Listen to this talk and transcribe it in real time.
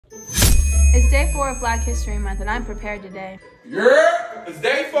It's day 4 of Black History Month, and I'm prepared today. Yeah, it's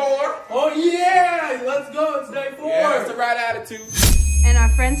day 4. Oh yeah, let's go, it's day 4. Yeah, that's the right attitude. And our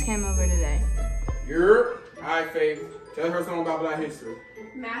friends came over today. Yeah. All right, Faith, tell her something about Black history.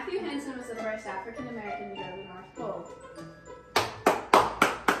 Matthew Henson was the first African American to go to the North Pole.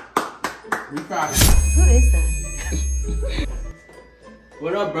 We proud of you. Who is that?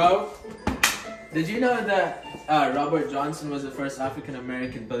 What up, bro? Did you know that Robert Johnson was the first African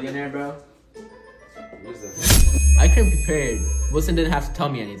American billionaire, bro? What is that? I came prepared. Wilson didn't have to tell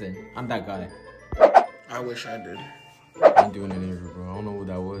me anything. I'm that guy. I wish I did. I ain't doing any of it, bro. I don't know what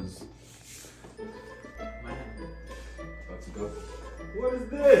that was. About to go. What is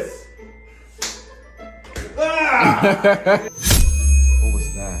this? What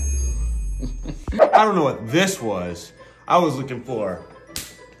was that? I don't know what this was. I was looking for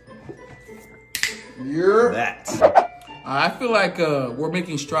that. I feel like we're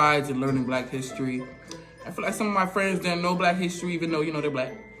making strides in learning Black history. I feel like some of my friends didn't know Black history, even though, you know, they're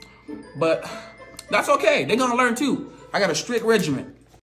Black. But that's okay. They're gonna learn too. I got a strict regimen.